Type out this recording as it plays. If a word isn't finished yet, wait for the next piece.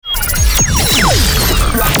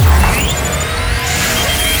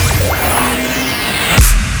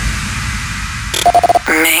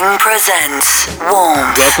Ming Presents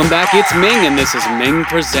Warmth. Welcome back, it's Ming, and this is Ming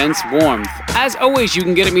Presents Warmth. As always, you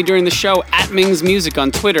can get at me during the show at Ming's Music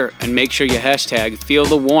on Twitter, and make sure you hashtag Feel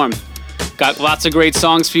the Warmth. Got lots of great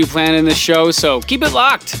songs for you planned in this show, so keep it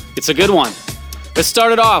locked. It's a good one. Let's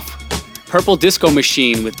start it off. Purple Disco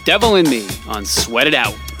Machine with Devil in Me on Sweat It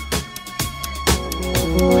Out.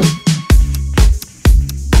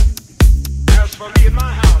 As for me in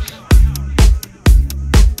my house,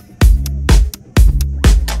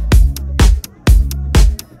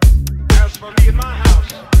 as for me in my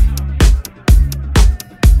house,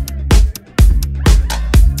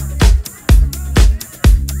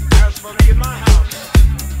 as for me in my house,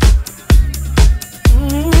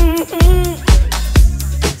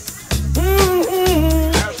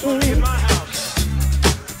 as for me in my house,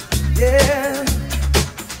 yeah.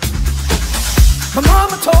 My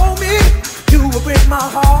mama told me you would break my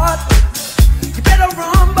heart. You better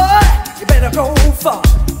run, boy, you better go far.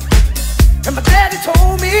 And my daddy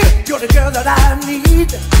told me you're the girl that I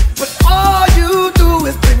need, but all you do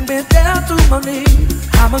is bring me down to my knees.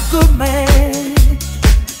 I'm a good man,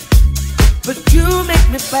 but you make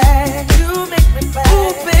me bad. You make me bad.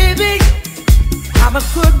 Ooh, baby, I'm a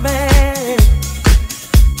good man,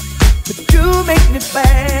 but you make me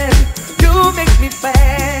bad. You make me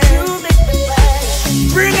bad. You make me bad.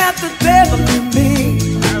 Bring out the devil in me.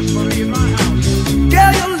 as for me in my house,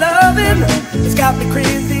 Girl, your loving has got me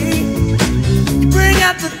crazy. You bring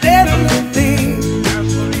out the devil in me.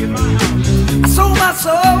 as for me in my house, I sold my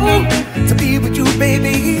soul to be with you,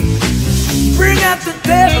 baby. Bring out the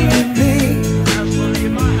devil in me. as for me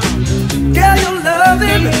in my house, Girl, your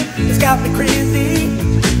loving has got me crazy.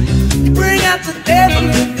 You bring out the devil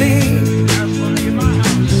in me. as for me in my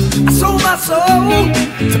house, I sold my soul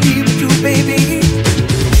to be with you, baby.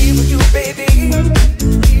 Be with you, baby.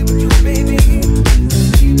 Be with you, baby.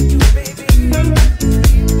 Be with you, baby.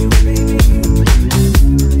 Be with you, baby.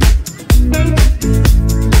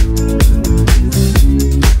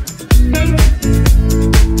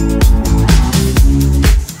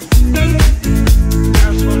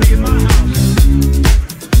 as for me in my house,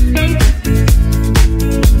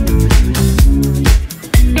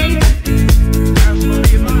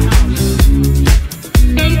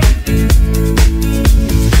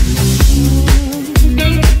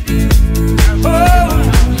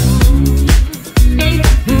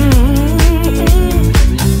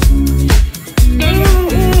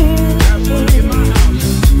 as for me in my house.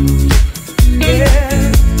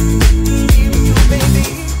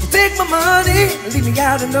 Take my money, leave me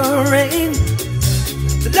out in the rain.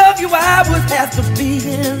 To love you, I would have to be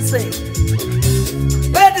insane.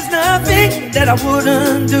 But there's nothing that I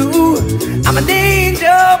wouldn't do. I'm an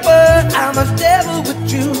angel, but I'm a devil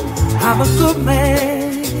with you. I'm a good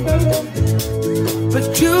man,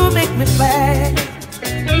 but you make me bad.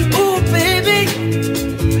 Ooh, baby,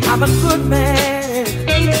 I'm a good man,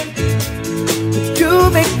 but you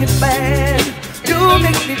make me bad. You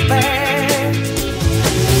make me bad.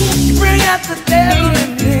 You bring out the devil in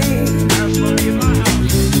me. as for me in my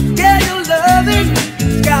house, Yeah, your loving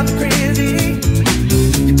got me crazy.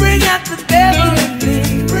 You bring out the devil in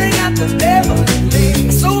me. Bring out the devil in me.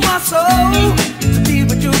 I sold my soul to be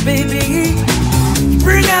with you, baby. You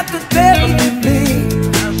bring out the devil in me.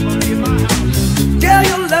 as for me in my house, Yeah,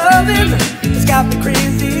 your loving has got me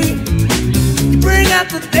crazy. You bring out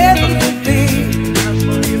the devil in me. as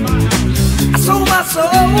for me in my house, I sold my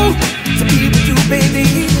soul to be with you, baby.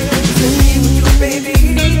 To be with you, baby.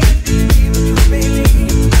 Be with you, baby.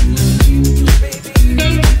 Be with you, baby.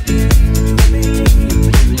 Be with you,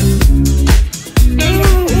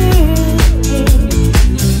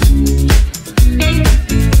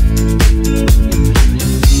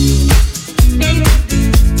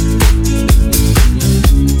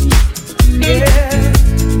 yeah.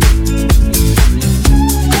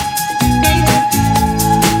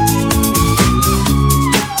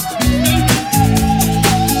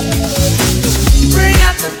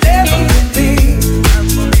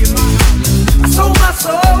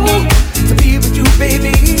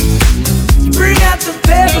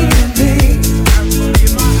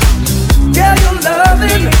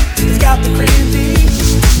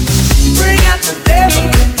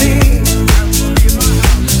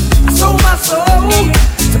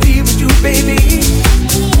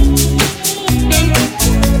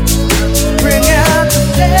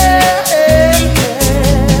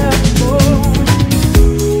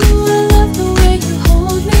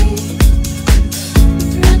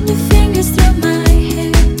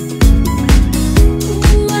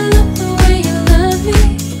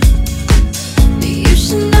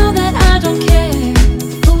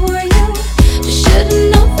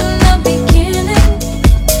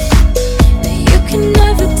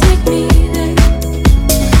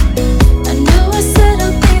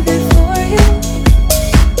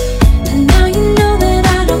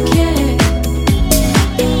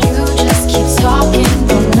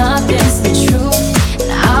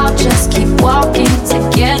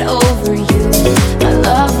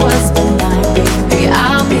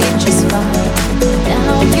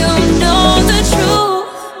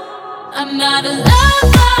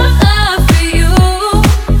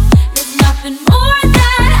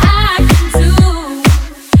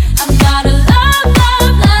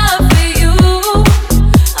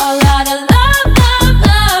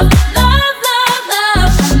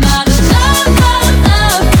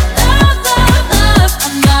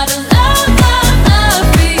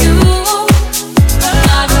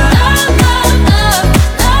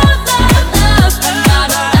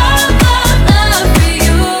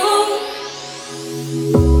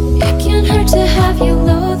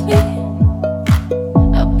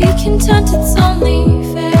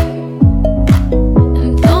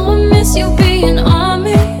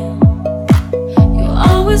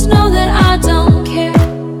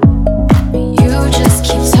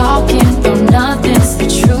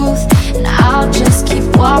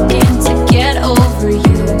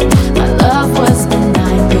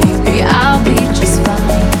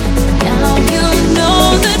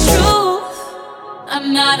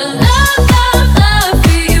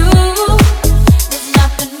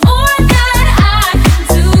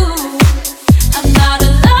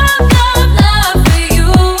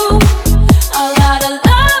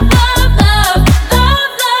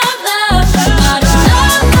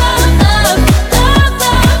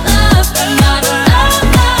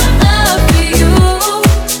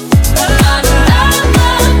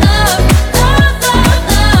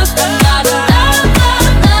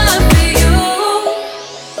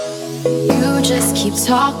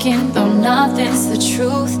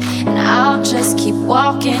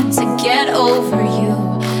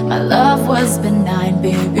 Our love was benign,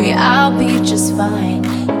 baby, I'll be just fine.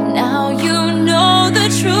 Now you know the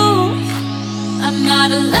truth. I'm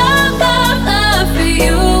not a love for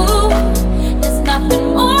you. There's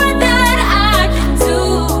nothing more that I can do.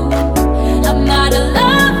 I'm not a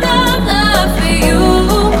love for you.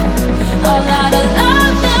 A lot of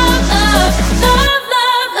love.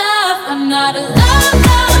 I'm not a love.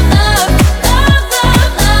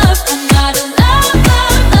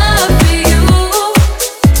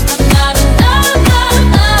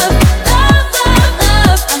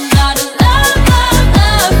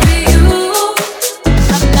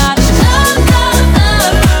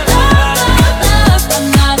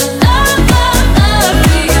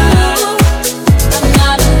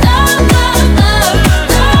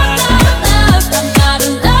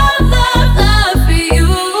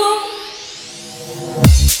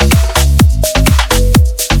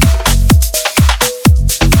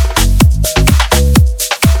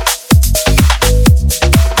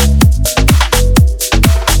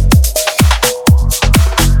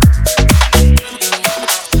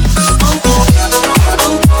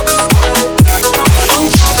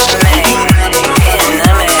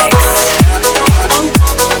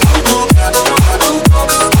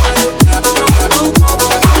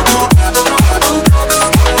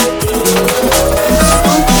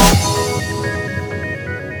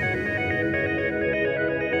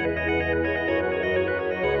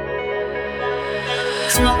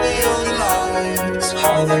 Tell me all the lies,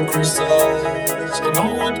 how they crystallize.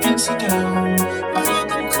 No one gets it down, I let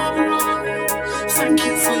them come around. Thank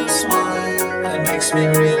you for your smile, it makes me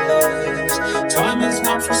realize time is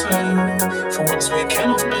not for sale, for once we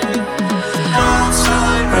cannot make.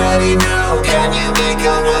 Outside ready now, can you make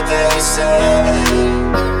out what they say?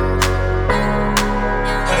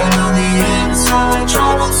 And on the inside,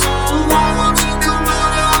 trouble so why won't you come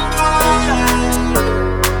out and play?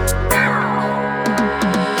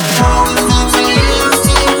 All the things we used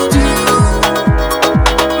to do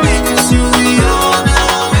make us who we are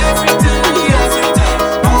now. Every day,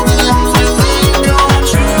 all the lies we think are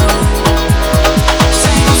true.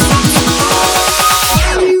 Save us from tomorrow.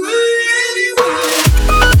 Anyway.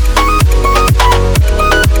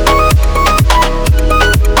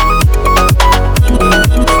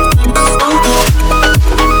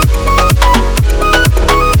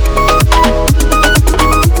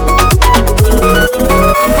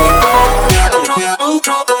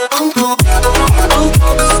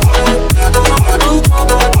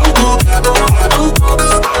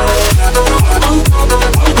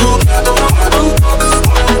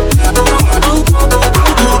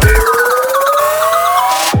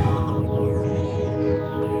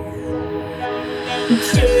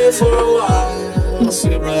 Stay for a while, I'll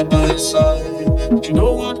sit right by your side. You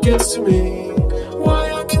know what gets to me,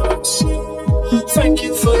 why I can't see. Thank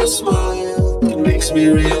you for your smile, it makes me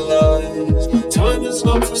realize time is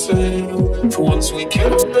not for sale, for once we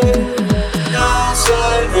cannot bear.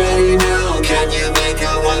 Outside ready now, can you make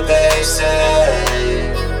out what they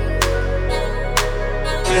say?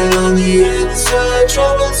 And on the inside,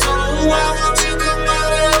 trouble so why won't you come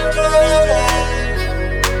out and play?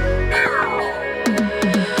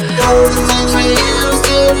 All the things we used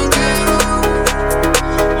to do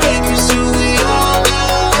make us who we are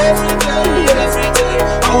now. Every day,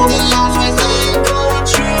 all the lies we think are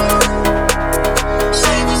true.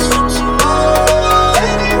 Save us from tomorrow.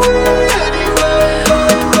 Anyway. Save us from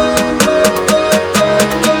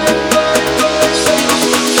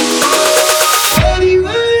tomorrow.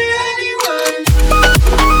 Anyway.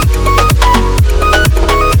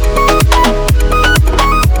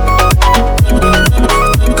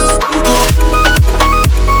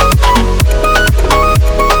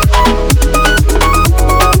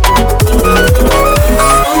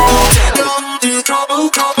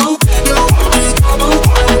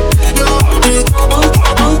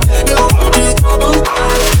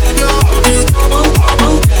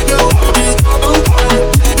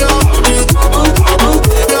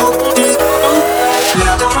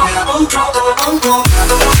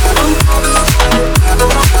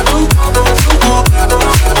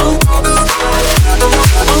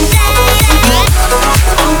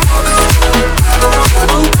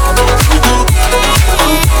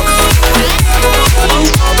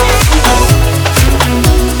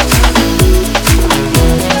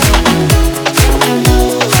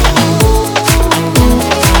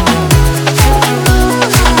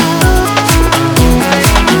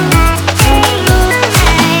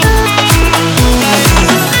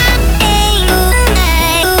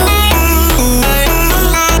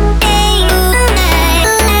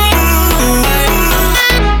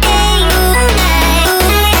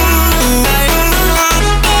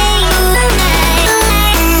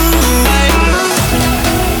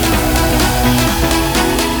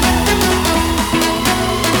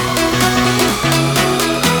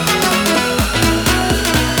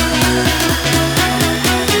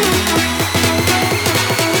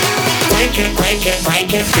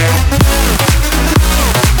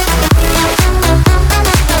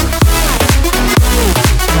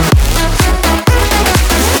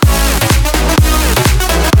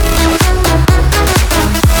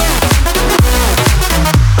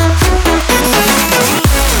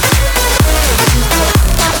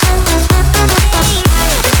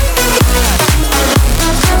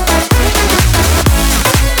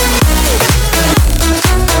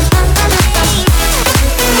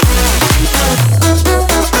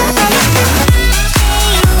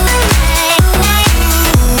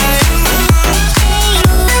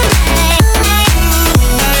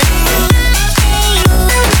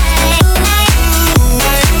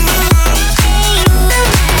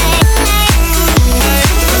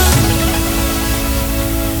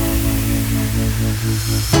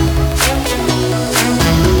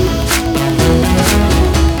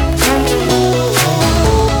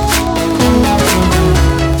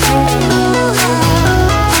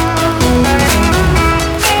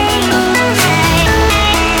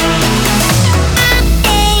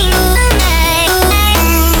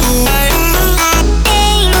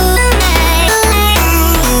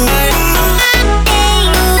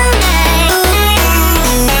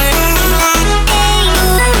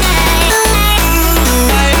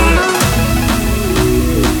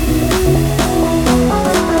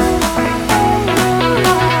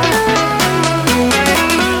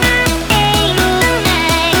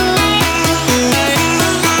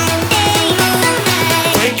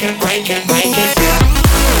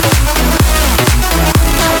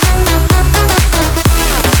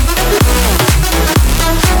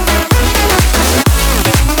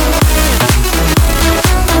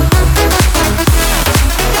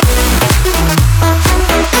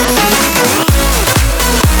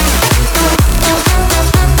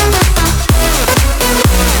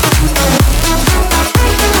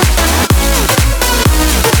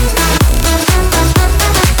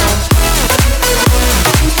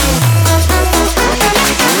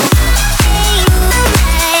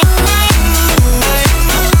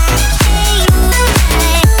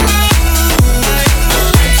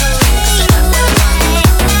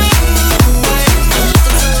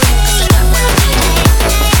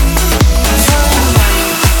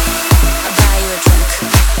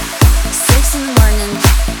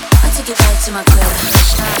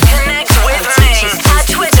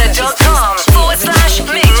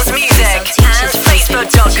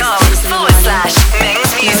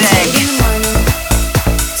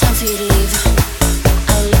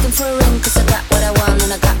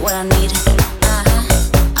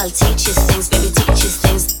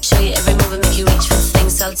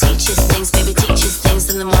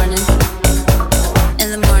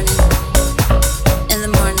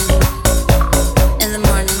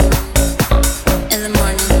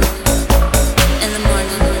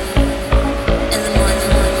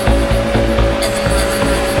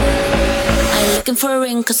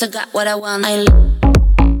 'Cause I got what I want. I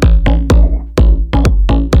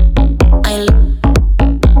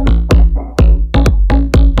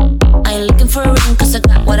looking for a ring 'cause I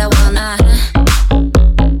got what I want.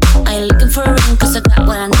 I looking for a ring 'cause I got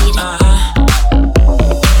what I need.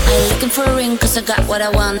 I looking for a ring 'cause I got what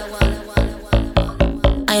I want.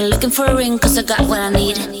 I looking for a ring 'cause I got what I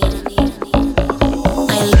need.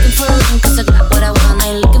 I looking for a ring 'cause I got what I want.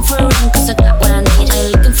 I looking for a ring 'cause I got what I need. I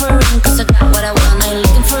looking for a ring 'cause I got what I want. I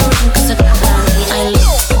looking for a ring 'cause I got what I need.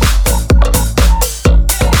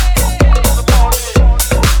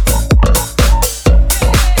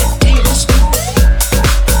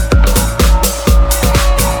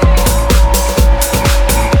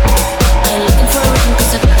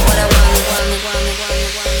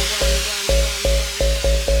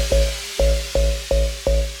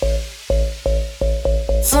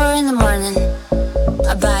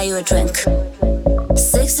 I drink.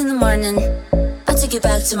 6 in the morning, I'll take you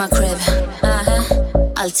back to my crib.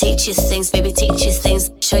 I'll teach you things, baby, teach you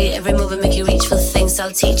things. Show you every move and make you reach for things.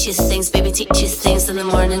 I'll teach you things, baby, teach you things in the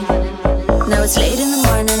morning. Now it's late in the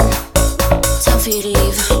morning, time for you to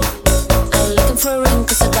leave. I'm looking for a ring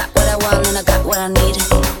 'cause I got what I want and I got what I need.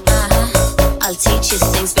 I'll teach you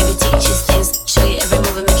things, baby, teach you things. Show you every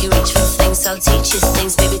move and make you reach for things. I'll teach you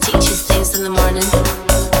things, baby, teach you things in the morning.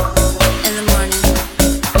 In the morning.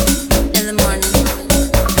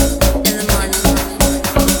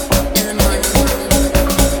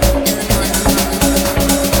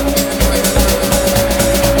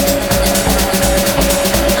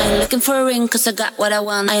 For a ring 'cause I got what I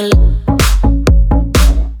want. I'm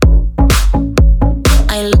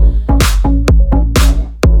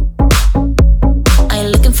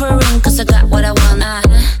looking for a ring 'cause I got what I want.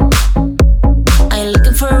 I'm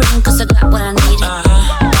looking for a ring 'cause cause I got what I need.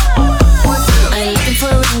 I ain't looking for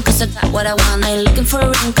a ring cause I got what I want. I ain't looking for a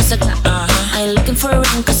ring cause I got. I ain't looking for a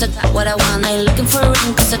ring cause I got what I want. I ain't looking for a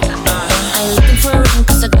ring cause I got. I ain't looking for a ring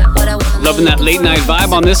cause I got what I want. Loving that late night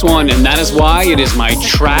vibe on this one, and that is why it is my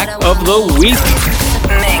track of the week.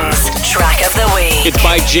 Ming's track of the week. It's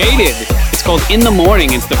by Jaded. It's called In the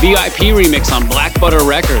Morning. It's the VIP remix on Black Butter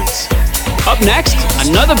Records. Up next,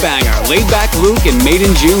 another banger, Laid Back Luke and Made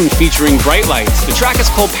in June featuring Bright Lights. The track is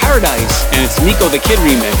called Paradise, and it's Nico the Kid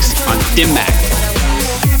remix on Dim Mak.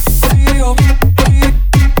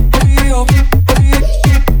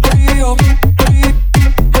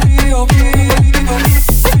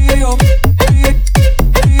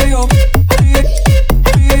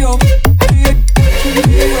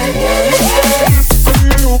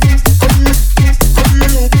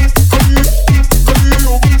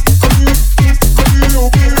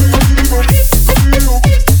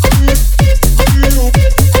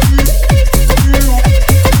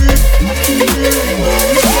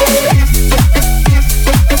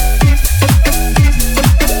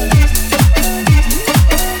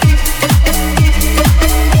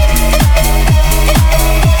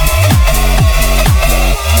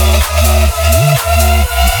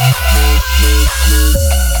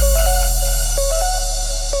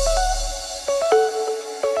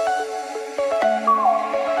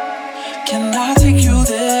 Can I take you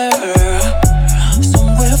there?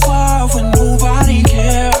 Somewhere far where nobody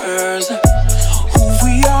cares who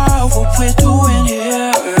we are, what we're doing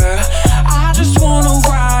here. I just wanna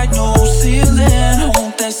ride, no ceiling,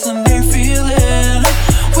 want that Sunday feeling.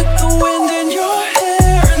 With the wind in your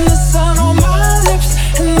hair and the sun on my lips,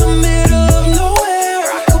 in the middle of nowhere.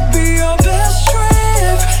 I could be your best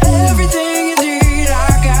trip, everything you need I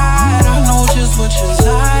got. I know just what you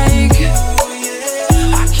like.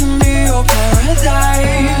 I can be your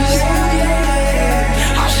paradise.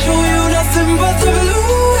 I'll show you nothing but the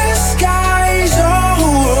bluest skies.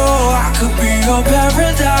 Oh, I could be your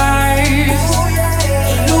paradise.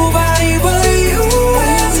 Nobody but you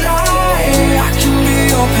and I can be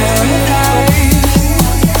your paradise.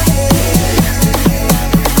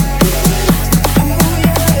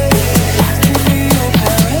 I can be your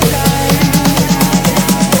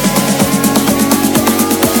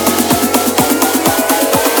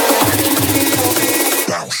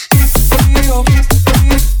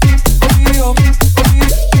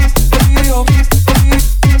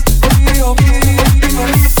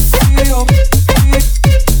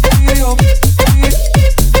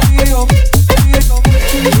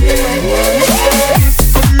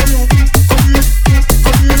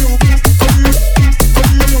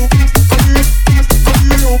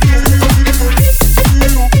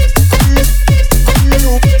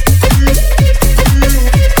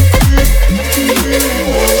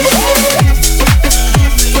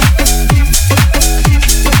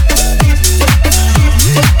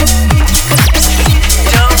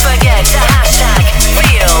Don't forget to hashtag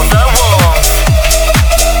Feel the Warmth.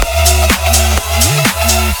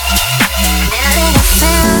 Now that I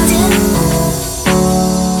found you,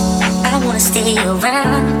 I wanna stay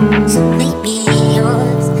around. So make me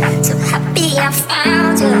yours. So happy I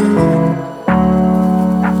found you.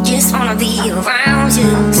 Just wanna be around you.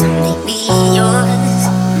 So make me yours.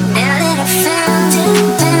 Now that I found you,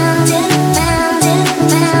 found you, found you,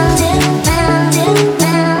 found you, found you,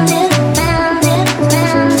 found you, found you,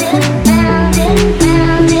 found you, found you,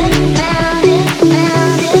 found you, found you, found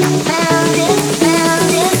you, found you,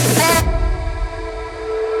 found you, found you.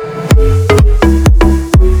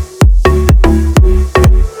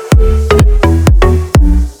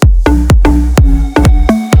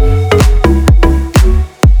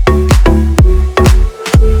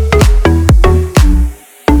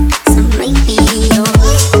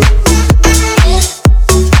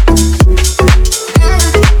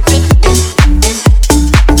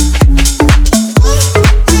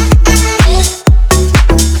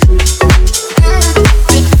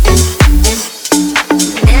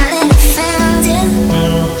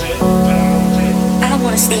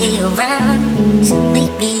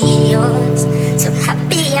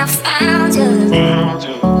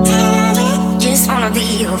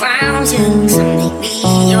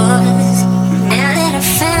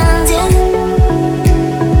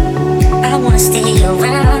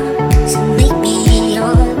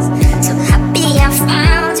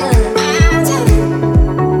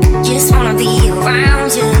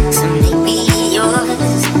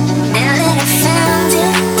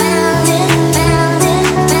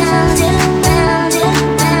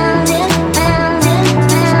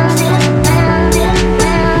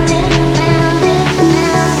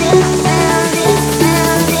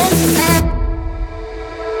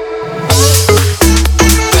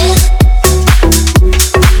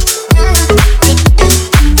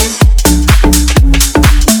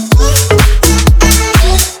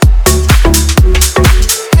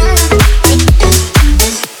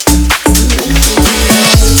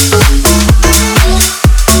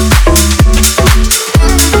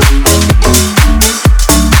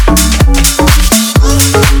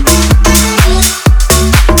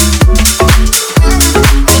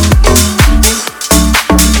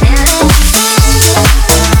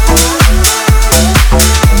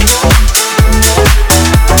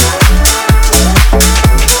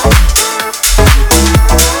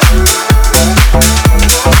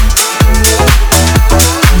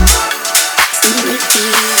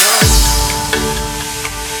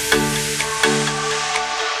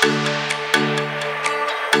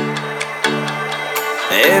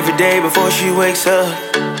 day before she wakes up,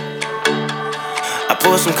 I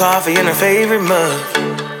pour some coffee in her favorite mug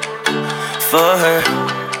for her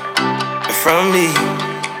and from me.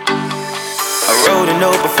 I wrote a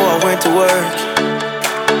note before I went to work.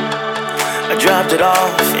 I dropped it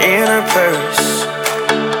off in her purse.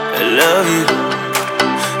 I love you,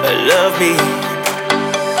 I love me.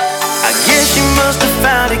 I guess she must have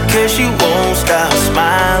found it 'cause she won't stop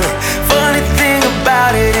smiling. Funny thing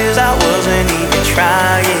about it is I wasn't even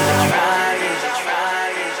trying.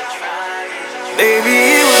 Baby,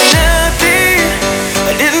 it was nothing.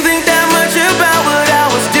 I didn't think that much about what I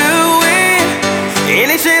was doing.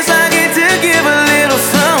 Any chance I get to give a little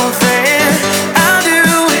something, I'll do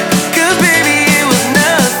it, 'cause baby, it was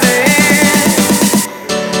nothing.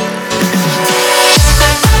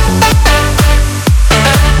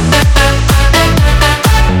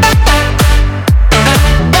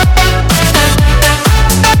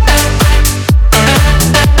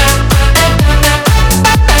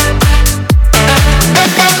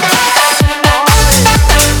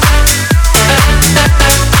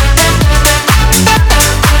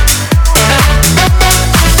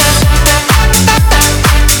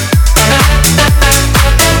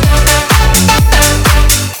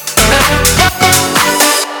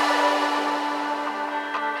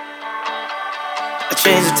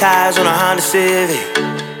 Changed the tires on a Honda Civic.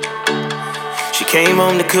 She came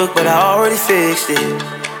home to cook, but I already fixed it.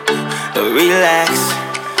 But relax,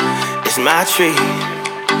 it's my treat.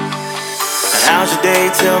 How's your day?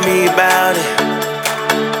 Tell me about it.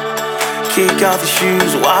 Kick off your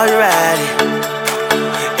shoes while you're at it,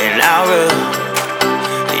 and I'll rub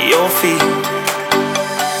your feet.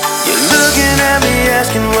 You're looking at me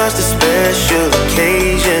asking what's the special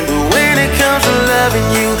occasion, but when it comes to loving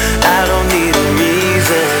you, I don't need a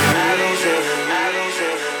reason.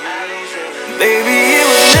 Baby, it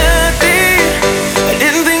was nothing. I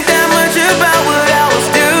didn't think that much about what I was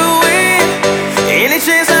doing. Any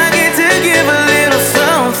chance I get to give a little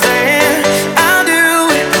something, I'll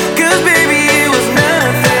do it, 'cause baby, it was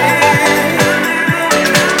nothing.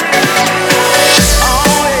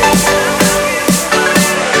 Always.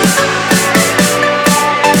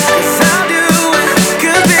 'Cause I'll do it,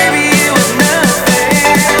 'cause baby,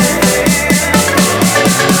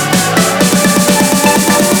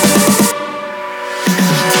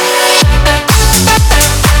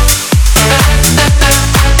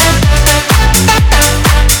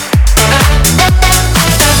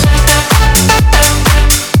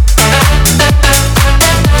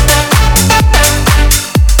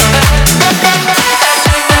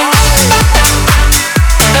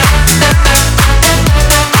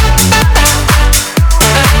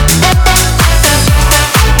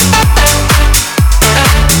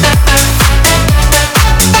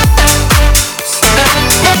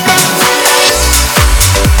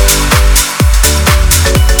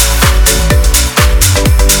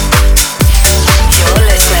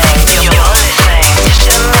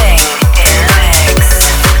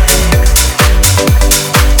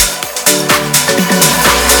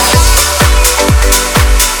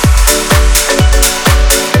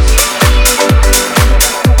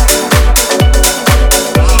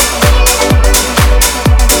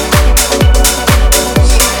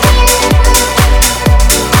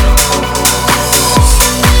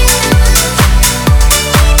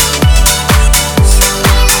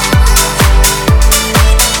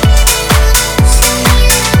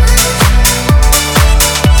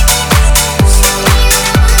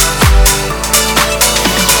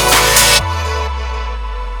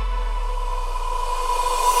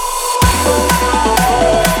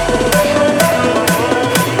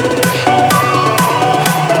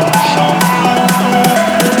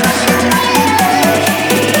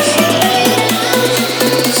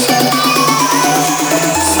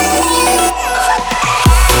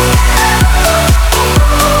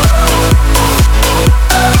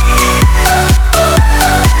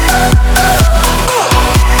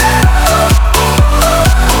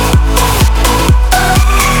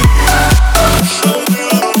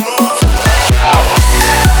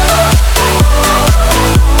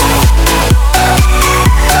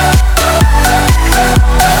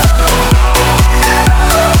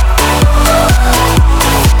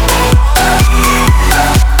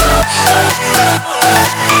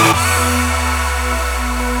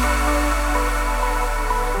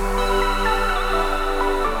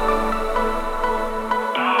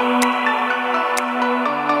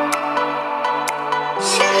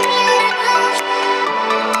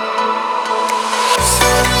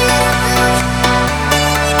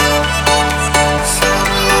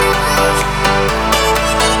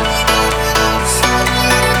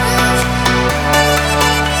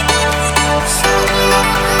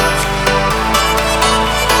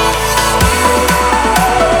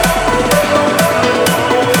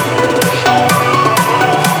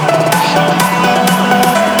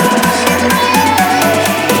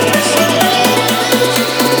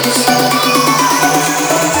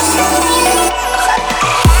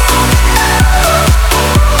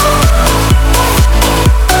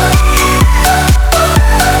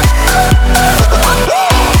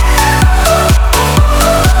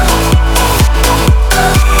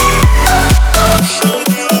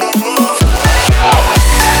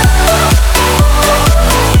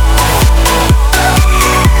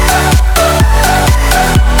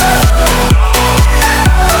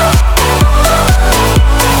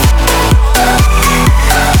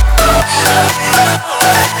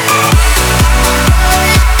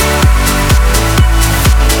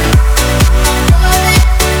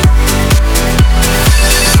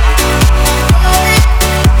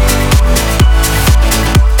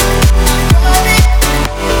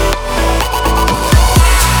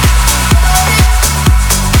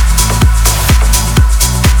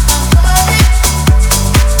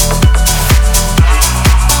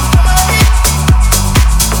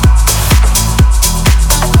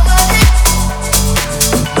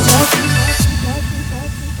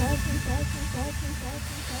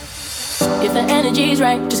 If the energy's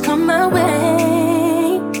right, just come my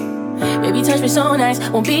way. Baby, touch me so nice,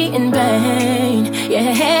 won't be in vain.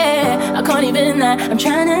 Yeah, I can't even lie, I'm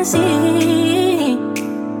trying to see.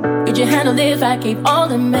 Could you handle it if I gave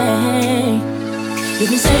all of me? You've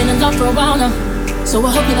been saying I'm lost for a while now, so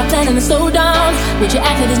I hope you're not planning to slow down. Would you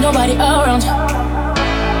act like there's nobody around?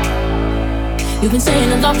 You've been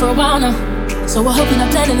saying I'm lost for a while now, so I hope you're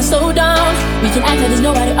not planning to slow down. We can act like there's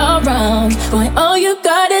nobody around. Boy, all you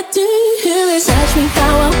gotta do is touch me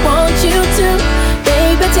how I want you to.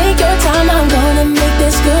 Baby, take your time, I'm gonna make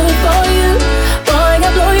this good for you. Boy, I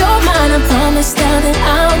blow your mind, I promise now that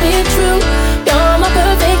I'll be true. You're my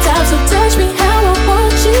perfect type, so touch me how I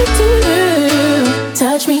want you to.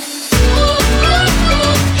 Touch me.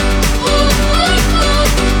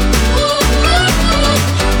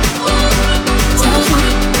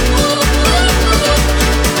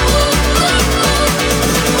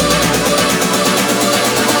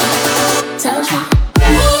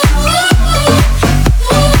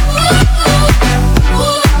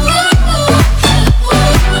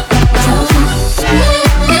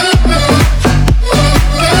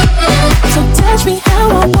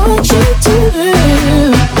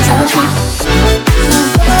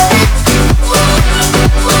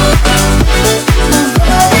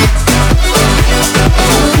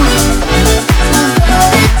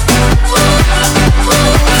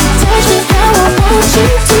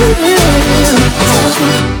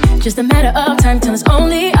 Just a matter of time till it's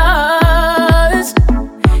only us.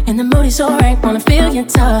 And the mood is so right, wanna feel your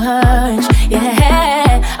touch.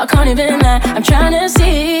 Yeah, I can't even lie, I'm trying to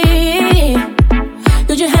see.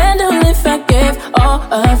 Could you handle if I gave all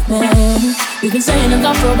of me? You've been saying I'm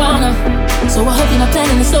gone for a while now, so I hope you're not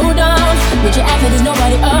planning to slow down. Would you act like there's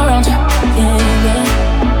nobody around? Yeah.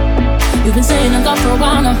 You've been saying I'm gone for a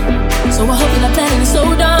while now, so I hope you're not planning to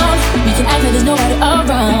slow down. We can act like there's nobody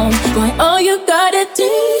around. Boy, all you gotta do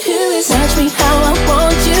is touch me how I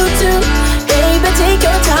want you to. Baby, take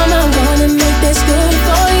your time, I'm gonna make this good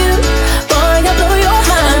for you. Boy, I blow your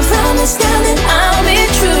mind, promise now that I'll be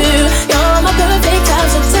true. You're my perfect type,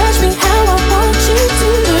 so touch me how I want you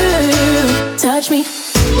to. Touch me.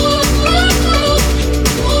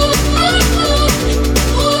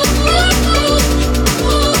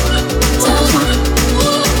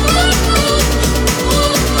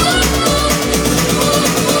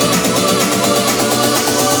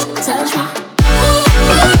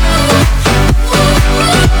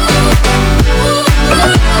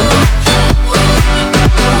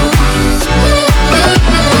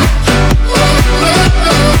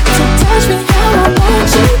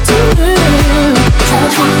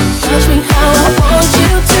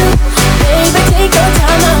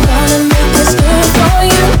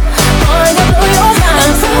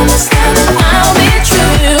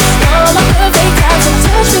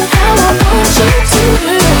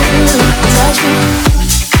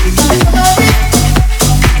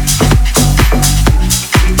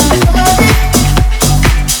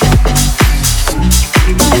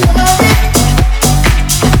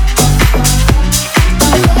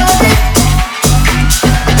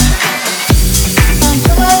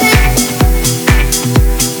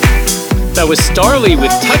 Was Starley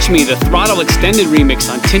with Touch Me, the Throttle Extended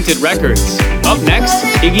remix on Tinted Records. Up next,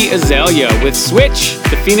 Iggy Azalea with Switch,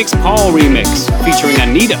 the Phoenix Paul remix, featuring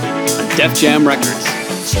Anita on Def Jam Records.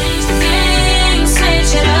 Change the game,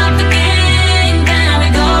 switch it up again. Now we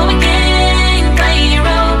go again. Play your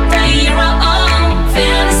own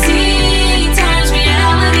fantasy. Times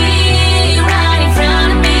reality right in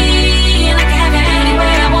front of me. Like I have it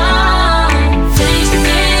anywhere I want. Change the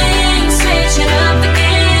game, switch it up again.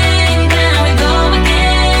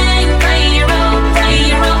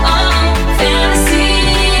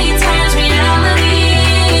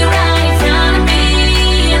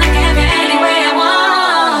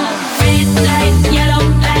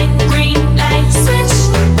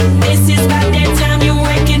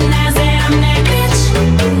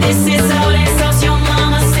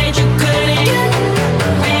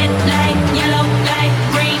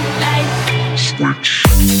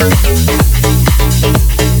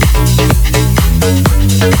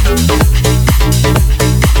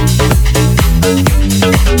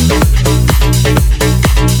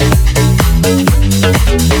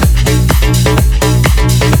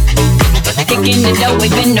 Kicking the dough,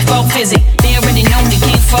 we've been the folk fizzy. They already know they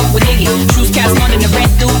can't fuck with Iggy. Shoes cast more than the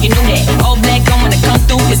red dude, you know that. All black on when I come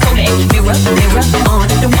through, it's Kodak. Mirror, mirror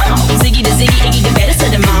on the wall. Ziggy the Ziggy, Iggy the baddest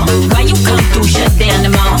of them all. Why you come through, shut down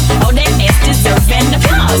the mall? All that mess deserve an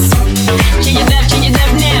applause. Change it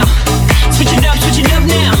up now. Switch it up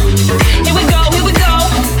now. Here we go.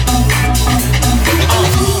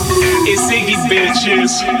 It's Iggy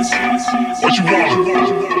bitches. What you want?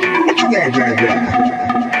 What you want?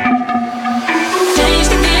 Change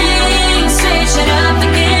the game, switch it up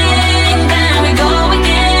again. There we go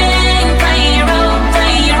again. Play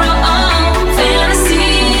your own fantasy.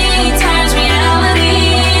 Turns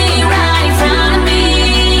reality right in front of me,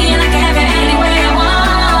 and I can have it any way I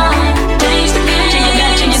want. Change the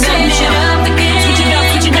game, switch it up again.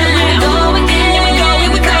 There we go again.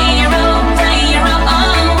 Play your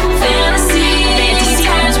own fantasy.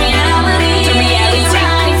 Turns reality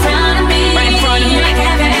right in front of me, and I can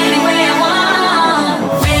have it any way I want.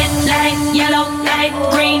 Red light, yellow light,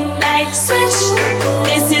 green light, switch.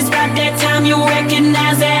 This is about that time you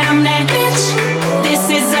recognize that I'm that bitch. This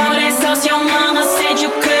is all that sauce your mama said you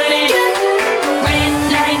couldn't. Red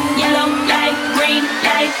light, yellow light, green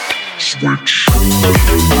light.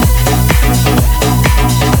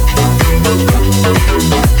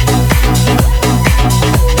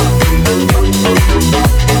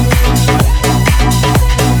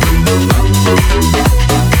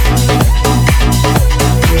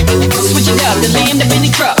 Switch it up, the lamb, the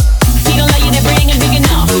Bentley truck. He don't like you, that bring it big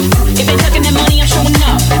enough. If they tucking that money, I'm showing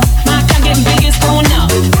up. My account getting big, it's growing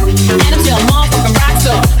up. And I'm still a motherfucking rock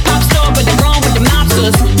star. Pop star, but they're wrong with the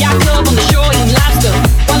mobsters. Yacht club on the shore eating lobster.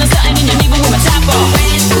 While I'm starting in the neighborhood with my top off.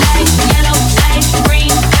 Red light, yellow light,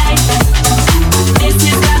 green light. This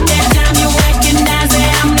is about that time you recognize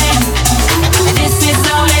that I'm that. This is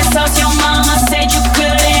all that sauce your mama said you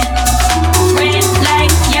couldn't. Red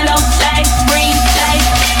light, yellow light, green light.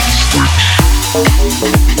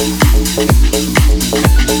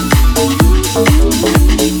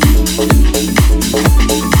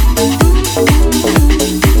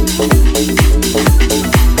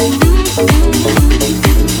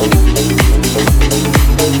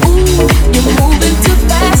 You're moving too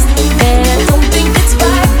fast, and I don't think it's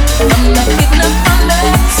right. I'm not giving up my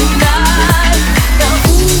love tonight. Now,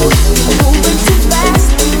 you're moving too fast,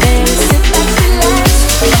 and sit back, relax.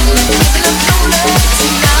 I'm not giving up my love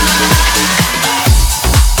tonight.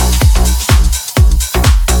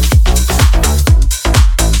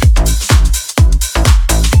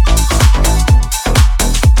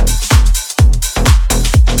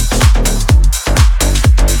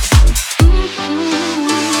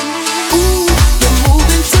 You're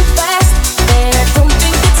moving too fast, and I don't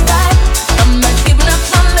think it's right. I'm not giving up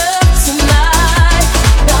my love tonight.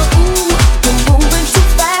 Now, you're moving too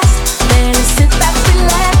fast, man. Sit back,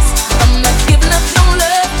 relax. I'm not giving up no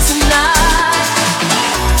love tonight.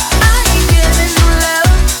 I ain't giving no love.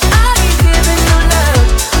 I ain't giving no love.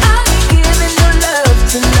 I ain't giving no love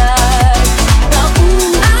tonight. Now,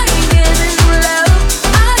 I ain't giving no love.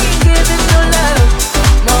 I ain't giving no love.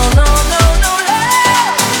 No, no, no, no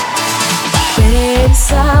love. Bad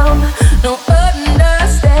sound, no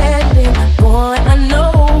understanding. Boy, I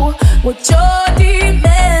know what you're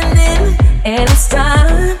demanding, and it's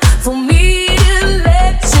time for me to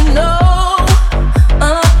let you know.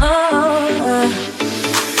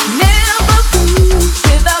 Never fool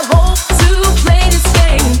without hope to play this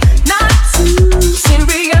game. Not too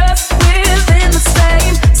serious within the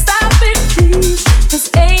same. Stop it, please. This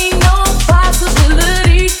ain't no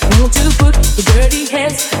possibility. Won't you put your dirty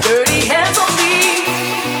hands on me?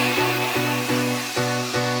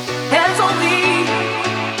 Hands on me.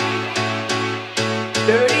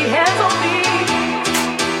 Dirty hands on me.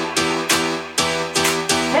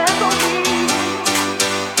 Hands on me.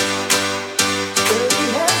 Dirty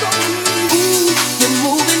hands on me. You're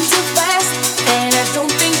moving too fast, and I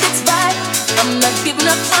don't think it's right. I'm not giving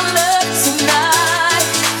up my love tonight.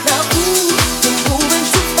 Now, you're moving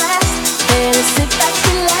too fast, and sit back,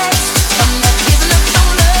 relax. I'm not giving up no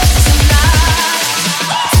love tonight.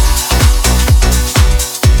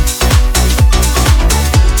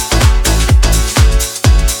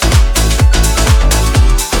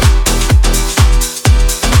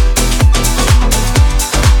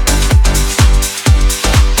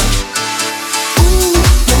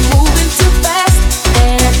 You're moving too fast,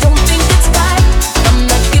 and I don't think it's right. I'm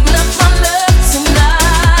not giving up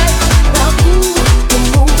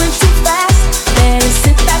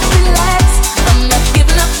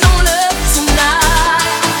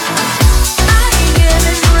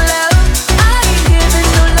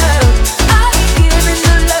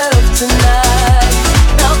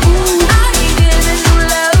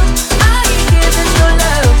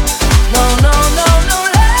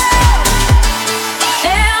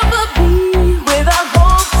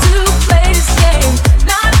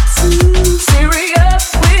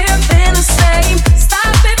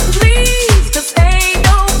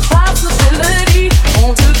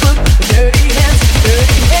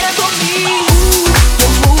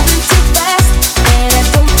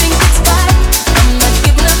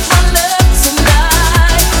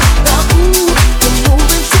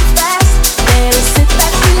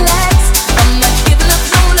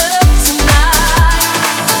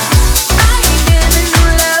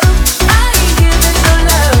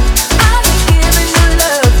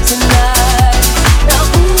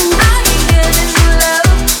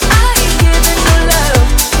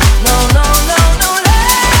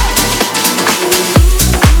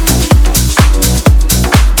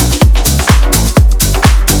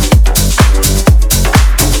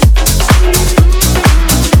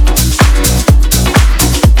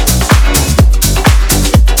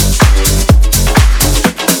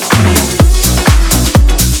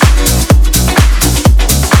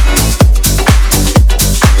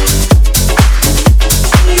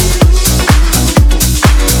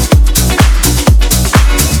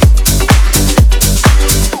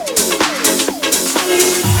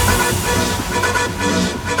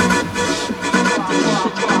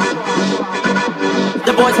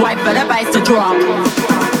boys wait for the bass to drop.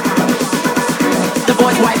 The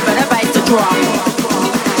boys wait for the bass to drop.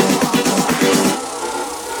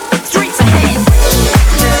 Streets ahead.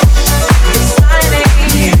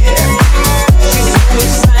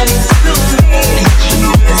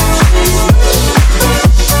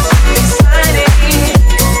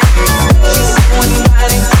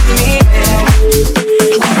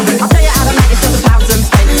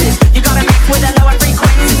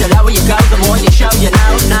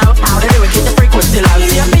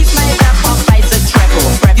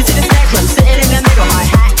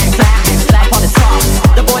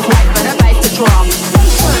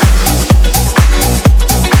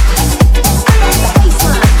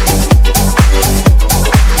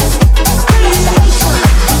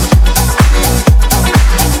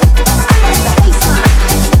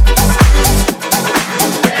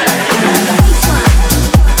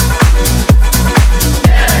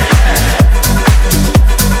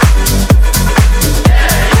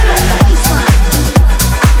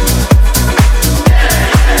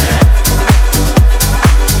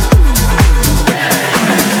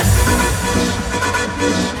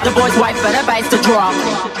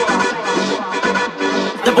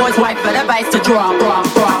 The boys wait for the bass to drop.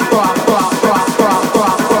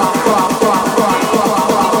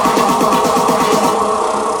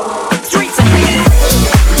 Streets ahead.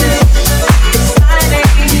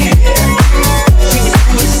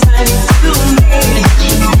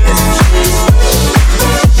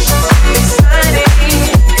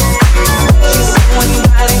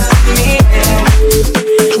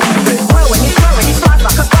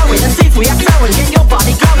 We are going, get your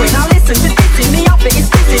body going. Now listen to this in the office, it's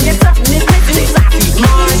pissing, it's something, it's missing, it's happy.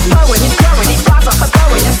 Mind's blowing, it's growing, it flies like a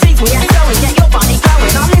blowing. And seeds we are sowing, get your body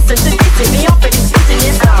going. Now listen to this in the office, it's pissing,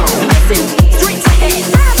 it's something, listen. Streets ahead.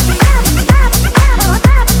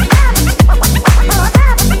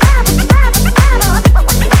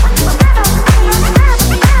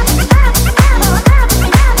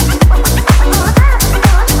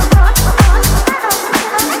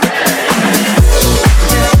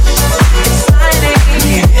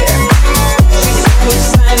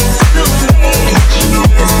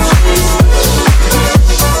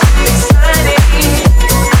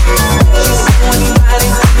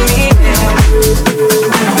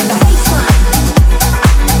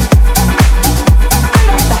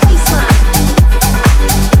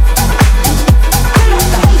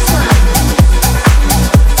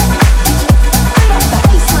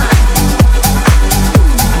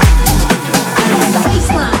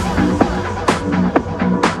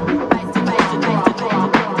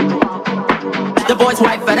 The boys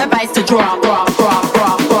wait for the bass to drop.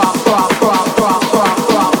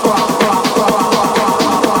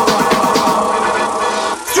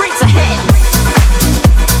 Streets ahead.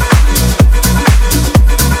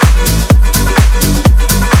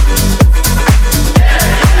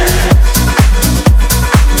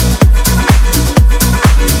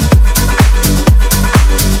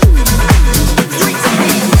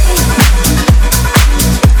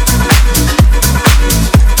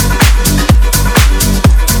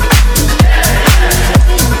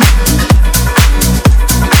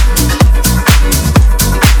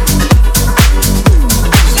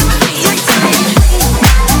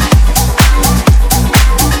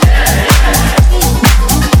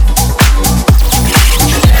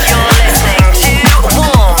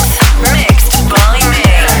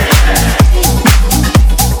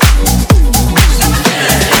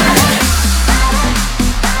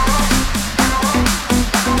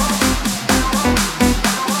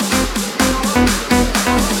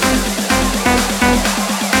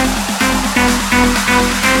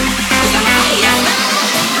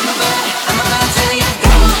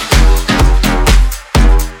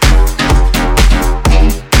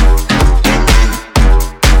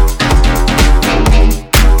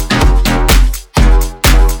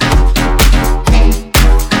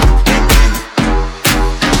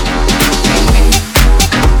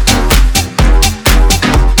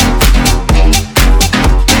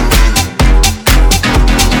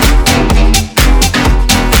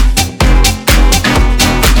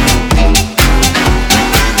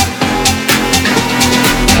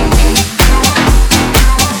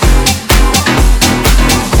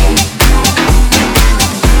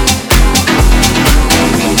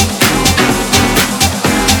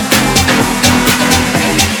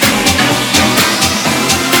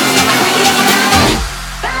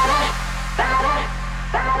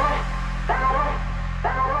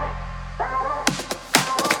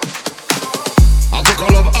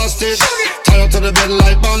 Tie up to the bed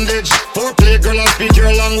like bondage. Foreplay, girl, I speak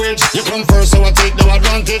your language. You come first, so I take no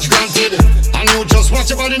advantage. Granted, I knew just what what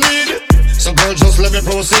your body need. So girl, just let me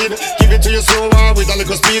proceed. Give it to you slower with a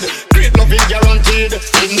little speed. Great loving guaranteed,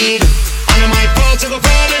 indeed. And I might fall to go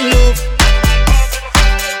fall in love.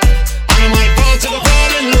 And I might fall to go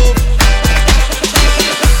fall in love.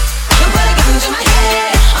 Don't put a gun to my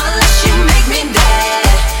head unless you make me dead.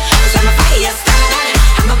 'Cause I'm a fire starter.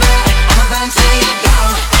 I'm a burn till you go.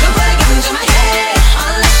 Don't put a gun to my head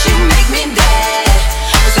unless you make me dead.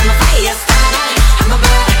 'Cause I'm a fire starter. I'm a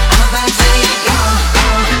burn till you go.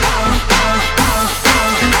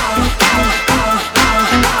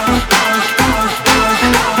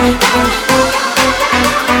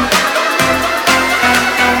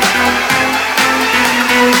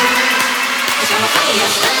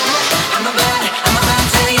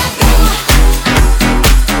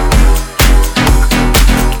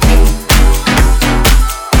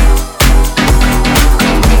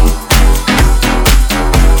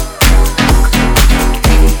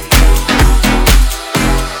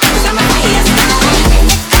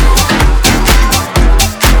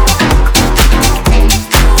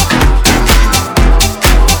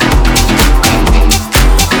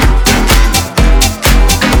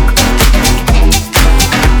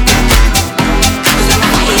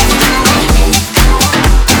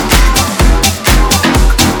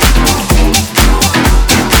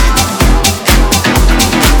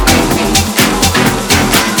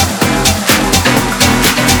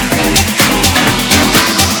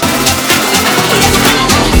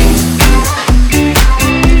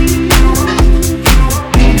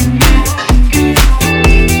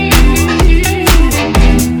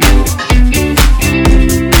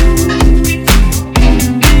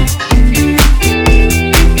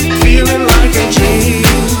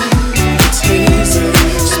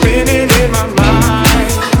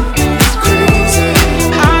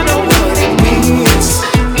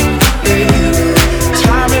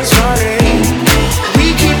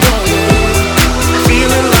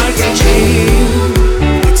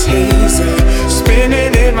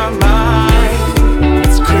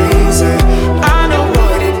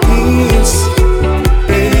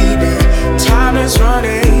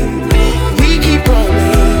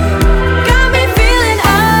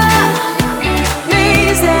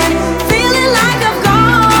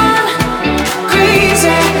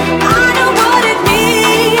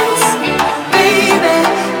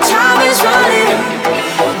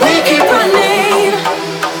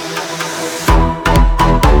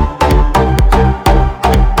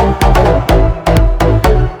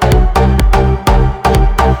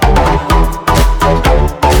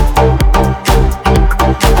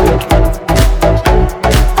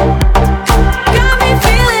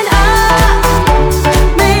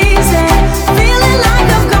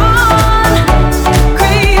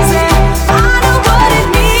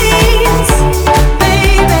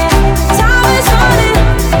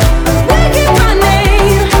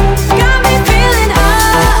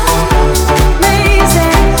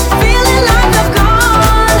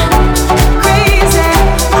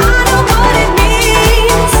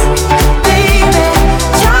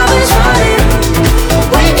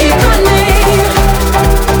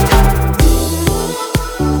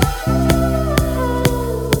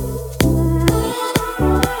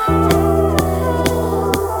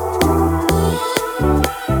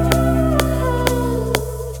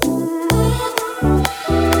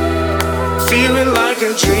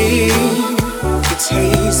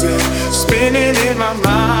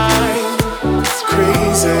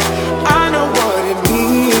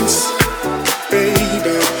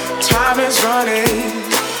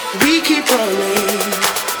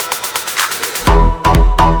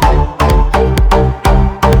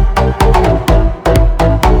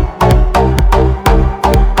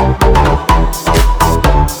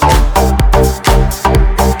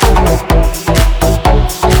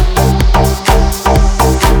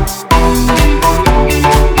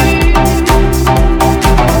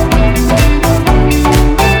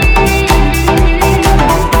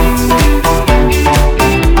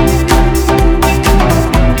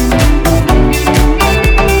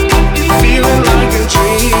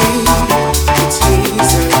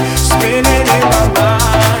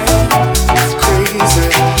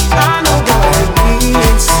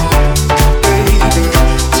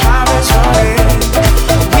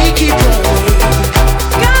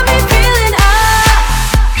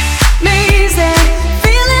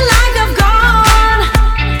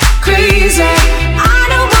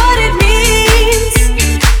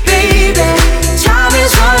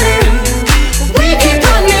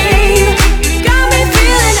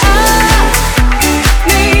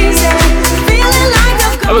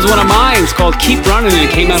 Called Keep Running, and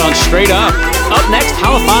it came out on Straight Up. Up next,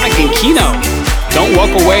 Holophonic and Kino. Don't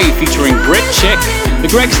Walk Away featuring Brit Chick, the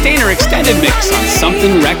Greg Stainer extended mix on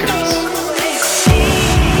Something Records.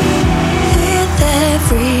 With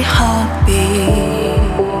every heartbeat,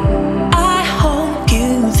 I hope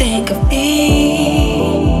you think of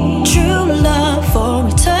me. True love for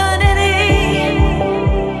eternity.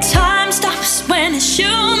 Time stops when it's you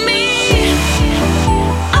and me.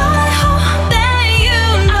 I hope that you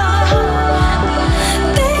know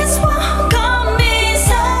this won't come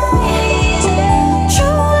easy.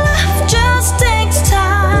 True love just takes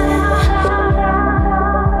time.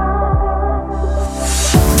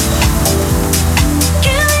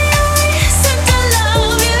 Give me a reason to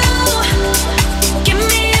love you. Give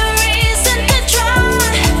me a reason to try.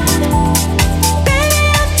 Baby,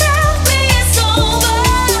 tell me it's over.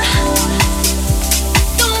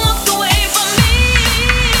 Don't walk away from me.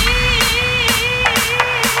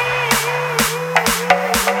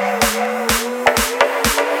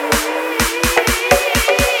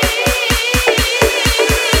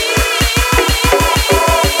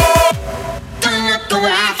 Don't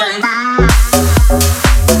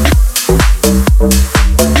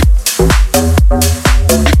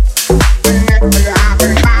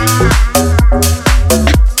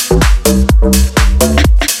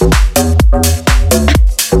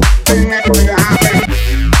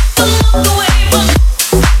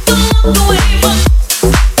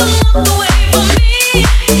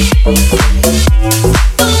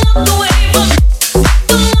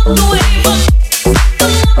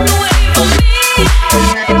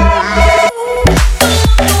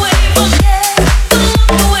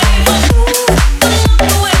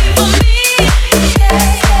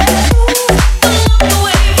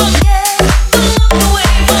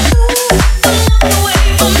walk away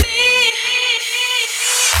from me.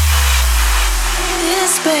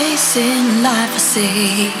 This space in life I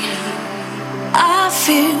see, I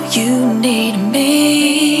feel you need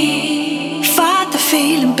me. Fight the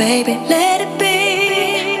feeling, baby, let it be.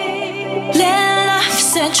 Let life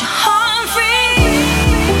set your heart free.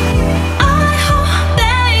 I hope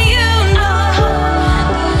that you know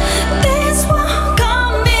this won't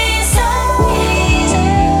come easy.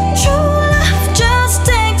 True love just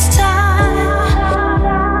takes time.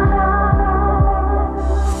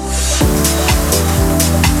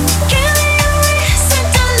 Give me a reason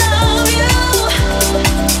to love you.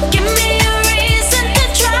 Give me a reason to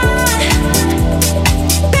try.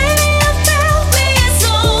 Baby,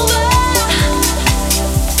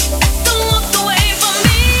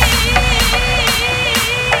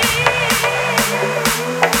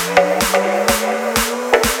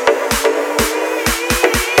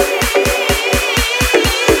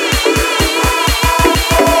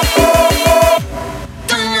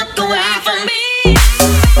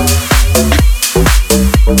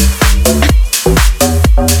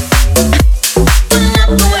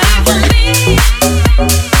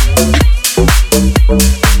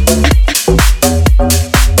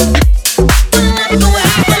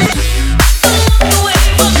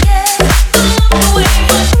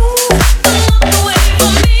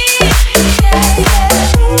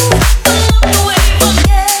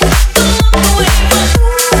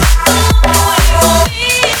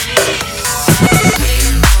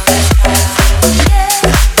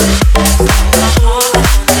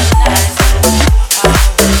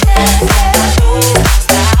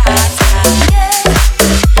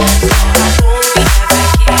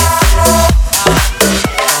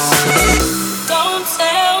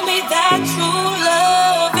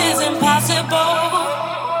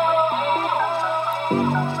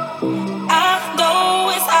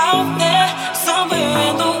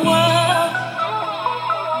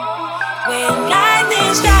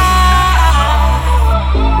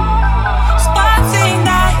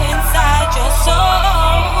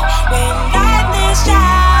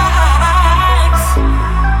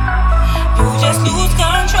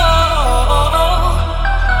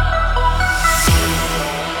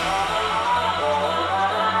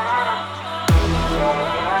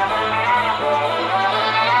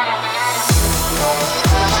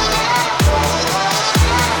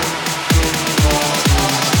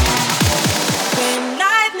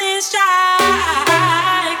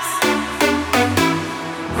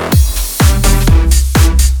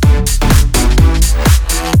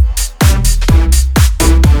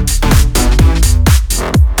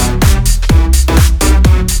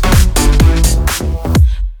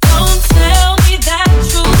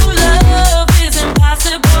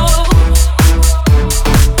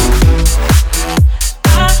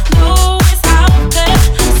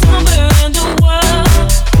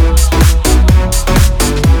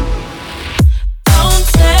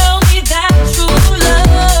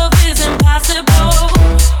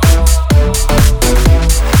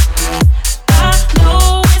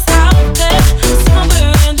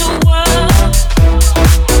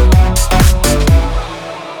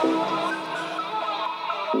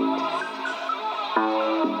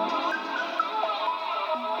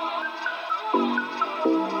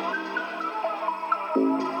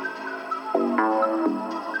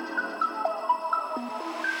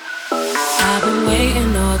 I've been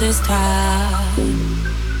waiting all this time.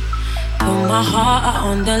 Put my heart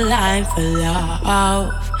on the line for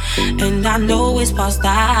love, and I know it's past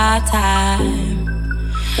that time,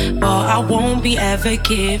 but I won't be ever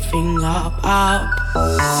giving up. Don't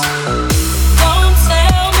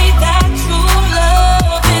tell me that true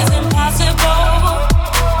love is impossible.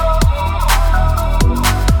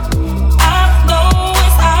 I know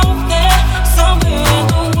it's out there somewhere in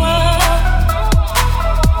the world.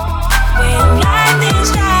 When lightning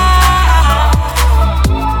strikes,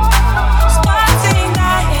 sparks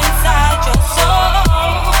ignite inside your soul.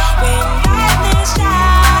 When lightning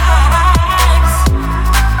strikes,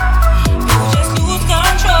 you just lose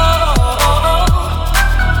control.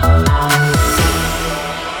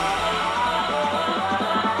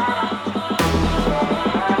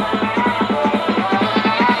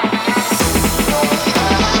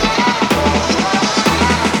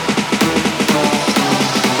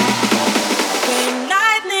 When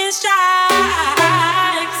lightning strikes.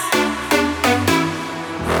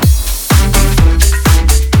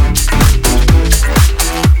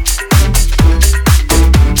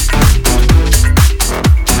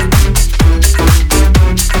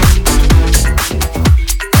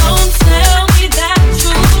 Don't tell me that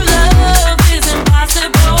true love is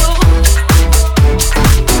impossible.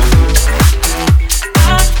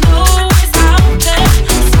 I know it's out there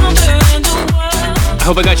somewhere in the world. I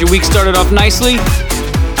hope I got your week started off nicely.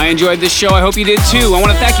 I enjoyed this show. I hope you did too. I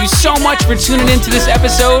want to thank you so much for tuning into this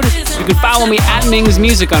episode. You can follow me at Ming's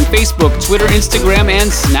Music on Facebook, Twitter, Instagram, and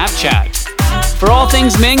Snapchat. For all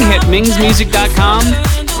things Ming, hit mingsmusic.com,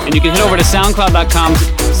 and you can head over to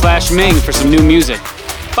soundcloud.com/Ming for some new music.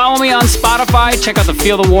 Follow me on Spotify. Check out the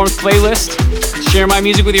Feel the Warmth playlist. Share my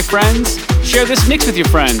music with your friends. Share this mix with your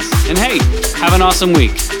friends. And hey, have an awesome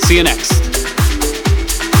week. See you next.